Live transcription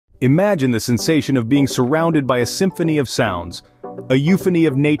Imagine the sensation of being surrounded by a symphony of sounds, a euphony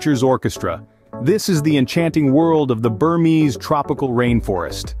of nature's orchestra. This is the enchanting world of the Burmese tropical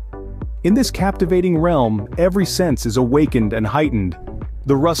rainforest. In this captivating realm, every sense is awakened and heightened.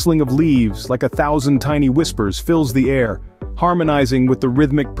 The rustling of leaves, like 1,000 tiny whispers, fills the air, harmonizing with the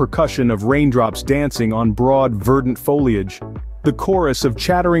rhythmic percussion of raindrops dancing on broad, verdant foliage. The chorus of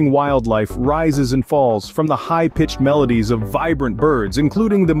chattering wildlife rises and falls from the high-pitched melodies of vibrant birds,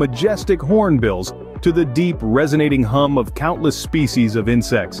 including the majestic hornbills, to the deep, resonating hum of countless species of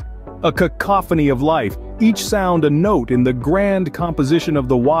insects. A cacophony of life, each sound a note in the grand composition of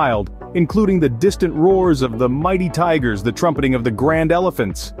the wild, including the distant roars of the mighty tigers, the trumpeting of the grand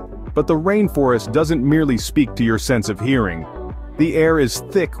elephants. But the rainforest doesn't merely speak to your sense of hearing. The air is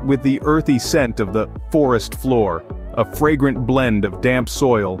thick with the earthy scent of the forest floor, a fragrant blend of damp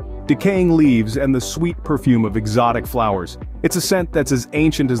soil, decaying leaves, and the sweet perfume of exotic flowers. It's a scent that's as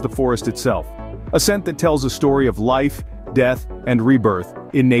ancient as the forest itself. A scent that tells a story of life, death, and rebirth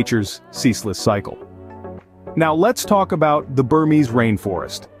in nature's ceaseless cycle. Now let's talk about the Burmese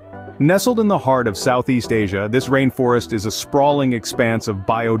rainforest. Nestled in the heart of Southeast Asia, this rainforest is a sprawling expanse of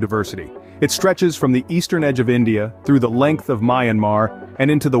biodiversity. It stretches from the eastern edge of India, through the length of Myanmar,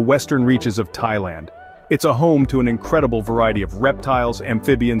 and into the western reaches of Thailand. It's a home to an incredible variety of reptiles,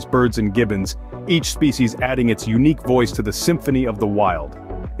 amphibians, birds, and gibbons, each species adding its unique voice to the symphony of the wild.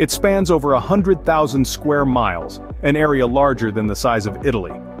 It spans over 100,000 square miles, an area larger than the size of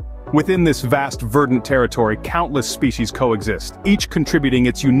Italy. Within this vast verdant territory, countless species coexist, each contributing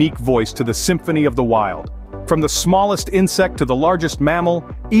its unique voice to the symphony of the wild. From the smallest insect to the largest mammal,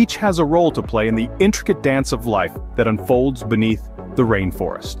 each has a role to play in the intricate dance of life that unfolds beneath the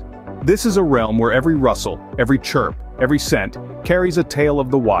rainforest. This is a realm where every rustle, every chirp, every scent carries a tale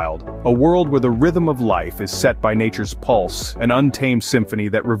of the wild, a world where the rhythm of life is set by nature's pulse, an untamed symphony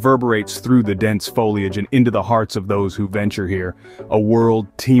that reverberates through the dense foliage and into the hearts of those who venture here, a world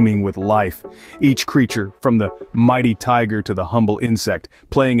teeming with life, each creature, from the mighty tiger to the humble insect,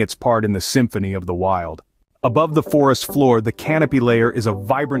 playing its part in the symphony of the wild. Above the forest floor, the canopy layer is a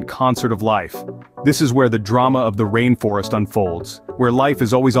vibrant concert of life. This is where the drama of the rainforest unfolds, where life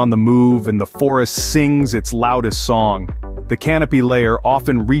is always on the move and the forest sings its loudest song. The canopy layer,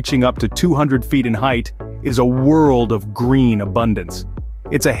 often reaching up to 200 feet in height, is a world of green abundance.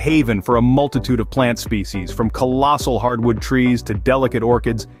 It's a haven for a multitude of plant species, from colossal hardwood trees to delicate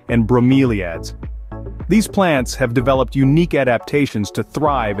orchids and bromeliads. These plants have developed unique adaptations to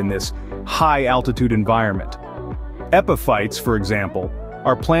thrive in this high-altitude environment. Epiphytes, for example,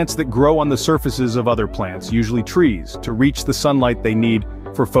 are plants that grow on the surfaces of other plants, usually trees, to reach the sunlight they need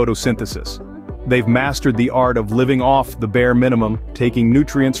for photosynthesis. They've mastered the art of living off the bare minimum, taking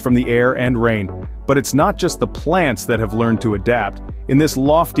nutrients from the air and rain. But it's not just the plants that have learned to adapt. In this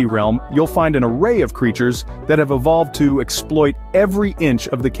lofty realm, you'll find an array of creatures that have evolved to exploit every inch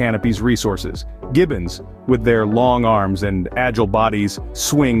of the canopy's resources. Gibbons, with their long arms and agile bodies,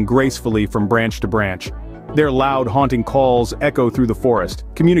 swing gracefully from branch to branch. Their loud, haunting calls echo through the forest,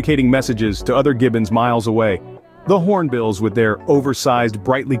 communicating messages to other gibbons miles away. The hornbills, with their oversized,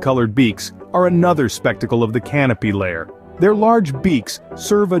 brightly colored beaks, are another spectacle of the canopy layer. Their large beaks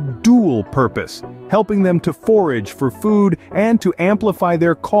serve a dual purpose, helping them to forage for food and to amplify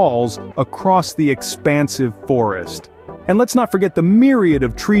their calls across the expansive forest. And let's not forget the myriad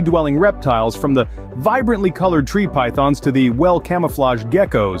of tree-dwelling reptiles, from the vibrantly colored tree pythons to the well-camouflaged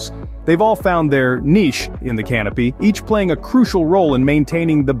geckos. They've all found their niche in the canopy, each playing a crucial role in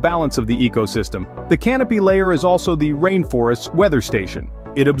maintaining the balance of the ecosystem. The canopy layer is also the rainforest's weather station.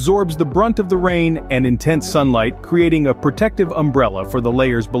 It absorbs the brunt of the rain and intense sunlight, creating a protective umbrella for the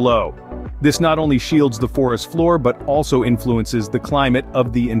layers below. This not only shields the forest floor but also influences the climate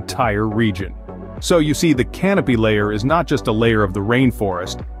of the entire region. So you see, the canopy layer is not just a layer of the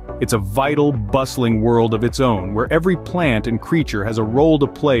rainforest. It's a vital, bustling world of its own, where every plant and creature has a role to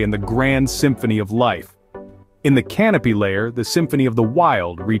play in the grand symphony of life. In the canopy layer, the symphony of the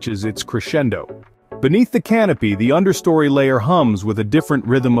wild reaches its crescendo. Beneath the canopy, the understory layer hums with a different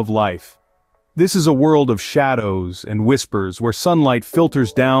rhythm of life. This is a world of shadows and whispers, where sunlight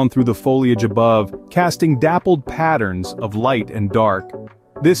filters down through the foliage above, casting dappled patterns of light and dark.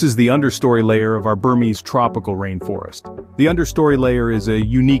 This is the understory layer of our Burmese tropical rainforest. The understory layer is a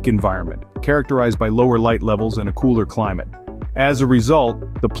unique environment, characterized by lower light levels and a cooler climate. As a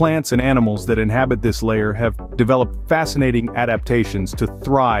result, the plants and animals that inhabit this layer have developed fascinating adaptations to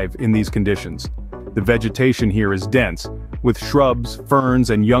thrive in these conditions. The vegetation here is dense, with shrubs,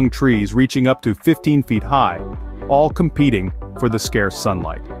 ferns, and young trees reaching up to 15 feet high, all competing for the scarce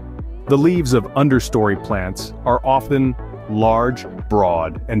sunlight. The leaves of understory plants are often large,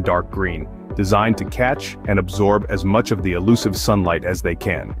 broad, and dark green, designed to catch and absorb as much of the elusive sunlight as they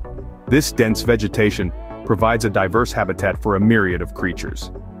can. This dense vegetation provides a diverse habitat for a myriad of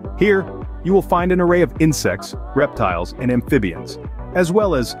creatures. Here, you will find an array of insects, reptiles, and amphibians, as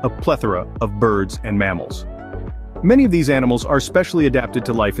well as a plethora of birds and mammals. Many of these animals are specially adapted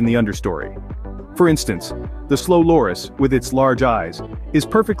to life in the understory. For instance, the slow loris, with its large eyes, is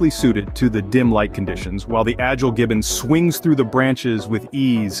perfectly suited to the dim light conditions, while the agile gibbon swings through the branches with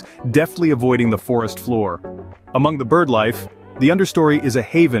ease, deftly avoiding the forest floor. Among the bird life, the understory is a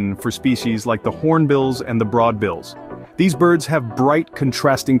haven for species like the hornbills and the broadbills. These birds have bright,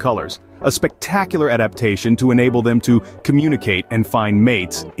 contrasting colors, a spectacular adaptation to enable them to communicate and find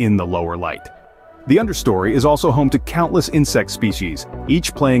mates in the lower light. The understory is also home to countless insect species,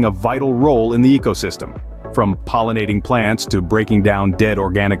 each playing a vital role in the ecosystem. From pollinating plants to breaking down dead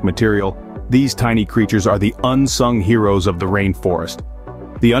organic material, these tiny creatures are the unsung heroes of the rainforest.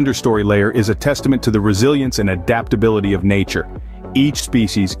 The understory layer is a testament to the resilience and adaptability of nature. Each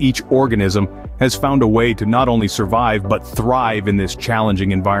species, each organism, has found a way to not only survive but thrive in this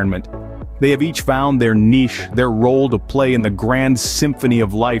challenging environment. They have each found their niche, their role to play in the grand symphony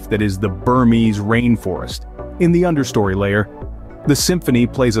of life that is the Burmese rainforest. In the understory layer, the symphony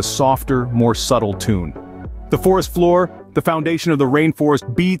plays a softer, more subtle tune. The forest floor, the foundation of the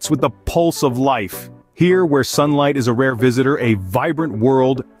rainforest, beats with the pulse of life. Here, where sunlight is a rare visitor, a vibrant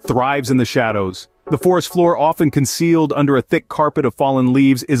world thrives in the shadows. The forest floor, often concealed under a thick carpet of fallen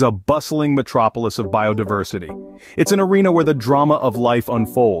leaves, is a bustling metropolis of biodiversity. It's an arena where the drama of life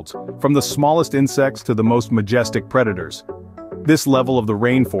unfolds, from the smallest insects to the most majestic predators. This level of the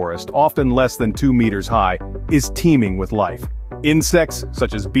rainforest, often less than 2 meters high, is teeming with life. Insects,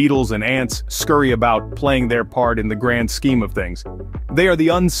 such as beetles and ants, scurry about, playing their part in the grand scheme of things. They are the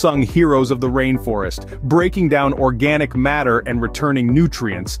unsung heroes of the rainforest, breaking down organic matter and returning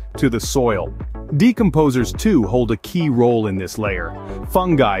nutrients to the soil. Decomposers too hold a key role in this layer.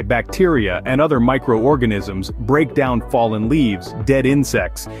 Fungi, bacteria, and other microorganisms break down fallen leaves, dead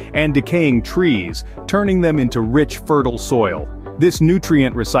insects, and decaying trees, turning them into rich, fertile soil. This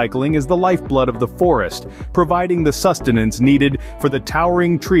nutrient recycling is the lifeblood of the forest, providing the sustenance needed for the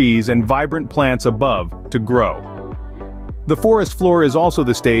towering trees and vibrant plants above to grow. The forest floor is also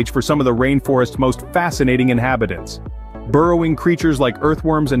the stage for some of the rainforest's most fascinating inhabitants. Burrowing creatures like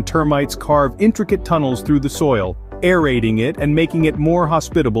earthworms and termites carve intricate tunnels through the soil, aerating it and making it more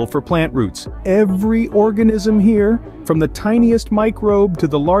hospitable for plant roots. Every organism here, from the tiniest microbe to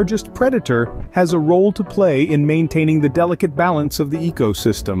the largest predator, has a role to play in maintaining the delicate balance of the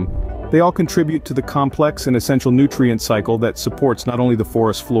ecosystem. They all contribute to the complex and essential nutrient cycle that supports not only the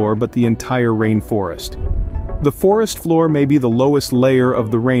forest floor but the entire rainforest. The forest floor may be the lowest layer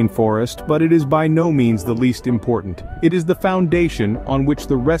of the rainforest, but it is by no means the least important. It is the foundation on which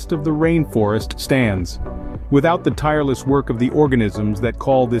the rest of the rainforest stands. Without the tireless work of the organisms that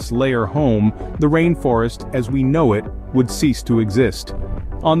call this layer home, the rainforest, as we know it, would cease to exist.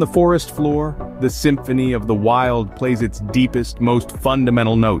 On the forest floor, the symphony of the wild plays its deepest, most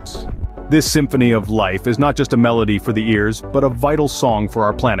fundamental notes. This symphony of life is not just a melody for the ears, but a vital song for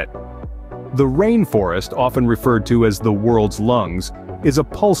our planet. The rainforest, often referred to as the world's lungs, is a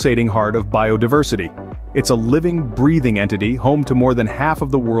pulsating heart of biodiversity. It's a living, breathing entity home to more than half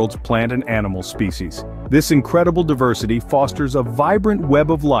of the world's plant and animal species. This incredible diversity fosters a vibrant web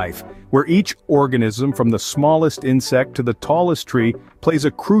of life, where each organism, from the smallest insect to the tallest tree, plays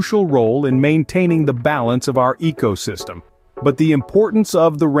a crucial role in maintaining the balance of our ecosystem. But the importance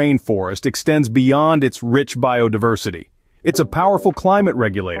of the rainforest extends beyond its rich biodiversity. It's a powerful climate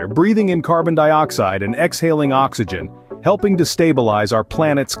regulator, breathing in carbon dioxide and exhaling oxygen, helping to stabilize our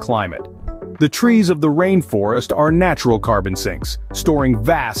planet's climate. The trees of the rainforest are natural carbon sinks, storing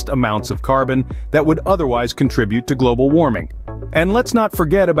vast amounts of carbon that would otherwise contribute to global warming. And let's not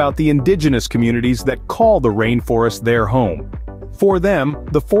forget about the indigenous communities that call the rainforest their home. For them,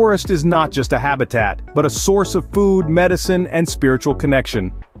 the forest is not just a habitat, but a source of food, medicine, and spiritual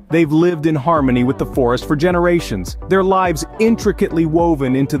connection. They've lived in harmony with the forest for generations, their lives intricately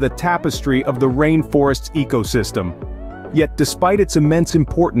woven into the tapestry of the rainforest's ecosystem. Yet despite its immense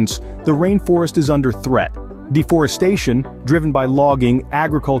importance, the rainforest is under threat. Deforestation, driven by logging,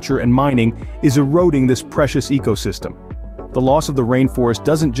 agriculture, and mining, is eroding this precious ecosystem. The loss of the rainforest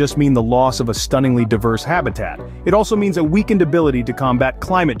doesn't just mean the loss of a stunningly diverse habitat. It also means a weakened ability to combat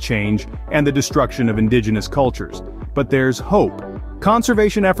climate change and the destruction of indigenous cultures. But there's hope.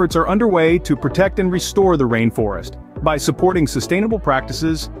 Conservation efforts are underway to protect and restore the rainforest. By supporting sustainable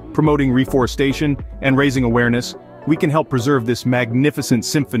practices, promoting reforestation, and raising awareness, we can help preserve this magnificent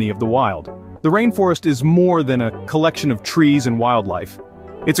symphony of the wild. The rainforest is more than a collection of trees and wildlife.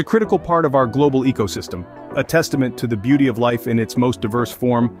 It's a critical part of our global ecosystem, a testament to the beauty of life in its most diverse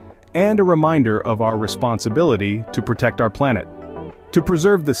form, and a reminder of our responsibility to protect our planet. To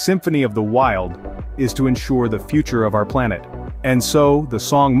preserve the symphony of the wild is to ensure the future of our planet. And so, the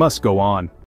song must go on.